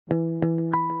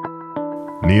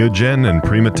Neogen and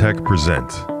Primatech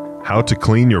present How to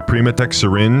Clean Your Primatech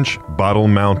Syringe Bottle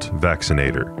Mount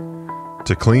Vaccinator.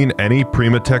 To clean any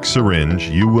Primatech syringe,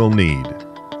 you will need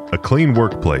a clean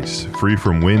workplace free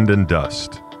from wind and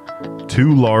dust,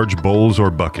 2 large bowls or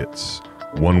buckets,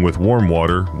 one with warm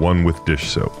water, one with dish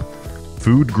soap,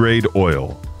 food-grade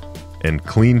oil, and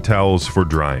clean towels for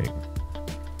drying.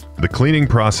 The cleaning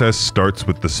process starts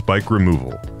with the spike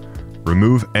removal.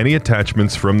 Remove any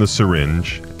attachments from the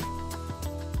syringe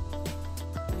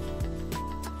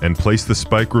and place the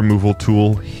spike removal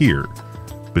tool here,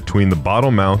 between the bottle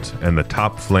mount and the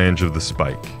top flange of the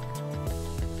spike.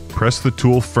 Press the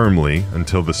tool firmly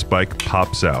until the spike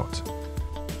pops out.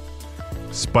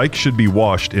 Spike should be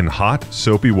washed in hot,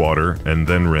 soapy water and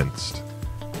then rinsed.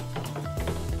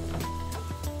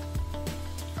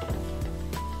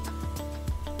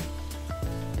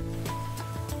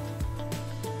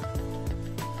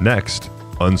 Next,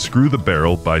 unscrew the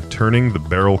barrel by turning the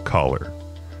barrel collar.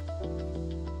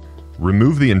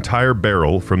 Remove the entire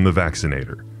barrel from the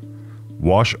vaccinator.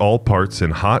 Wash all parts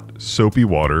in hot, soapy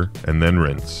water and then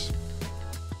rinse.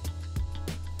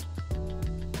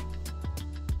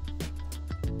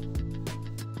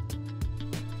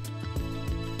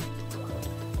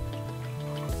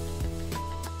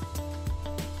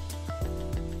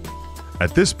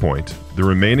 At this point, the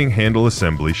remaining handle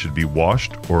assembly should be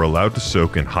washed or allowed to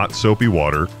soak in hot soapy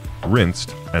water,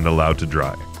 rinsed, and allowed to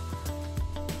dry.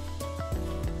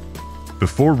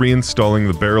 Before reinstalling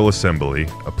the barrel assembly,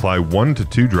 apply 1 to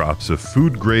 2 drops of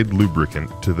food-grade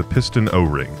lubricant to the piston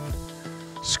O-ring.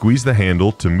 Squeeze the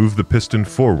handle to move the piston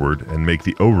forward and make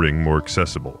the O-ring more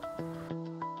accessible.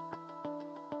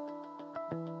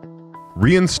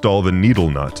 Reinstall the needle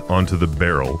nut onto the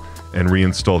barrel and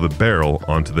reinstall the barrel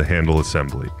onto the handle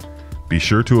assembly. Be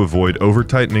sure to avoid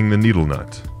over-tightening the needle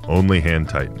nut, only hand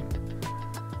tighten.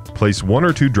 Place 1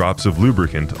 or 2 drops of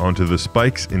lubricant onto the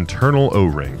spike's internal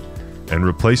O-ring and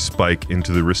replace spike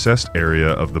into the recessed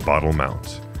area of the bottle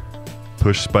mount.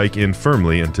 Push spike in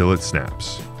firmly until it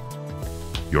snaps.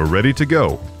 You're ready to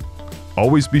go.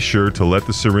 Always be sure to let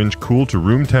the syringe cool to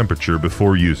room temperature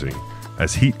before using,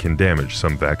 as heat can damage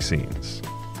some vaccines.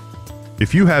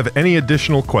 If you have any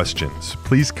additional questions,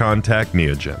 please contact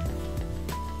Neogen.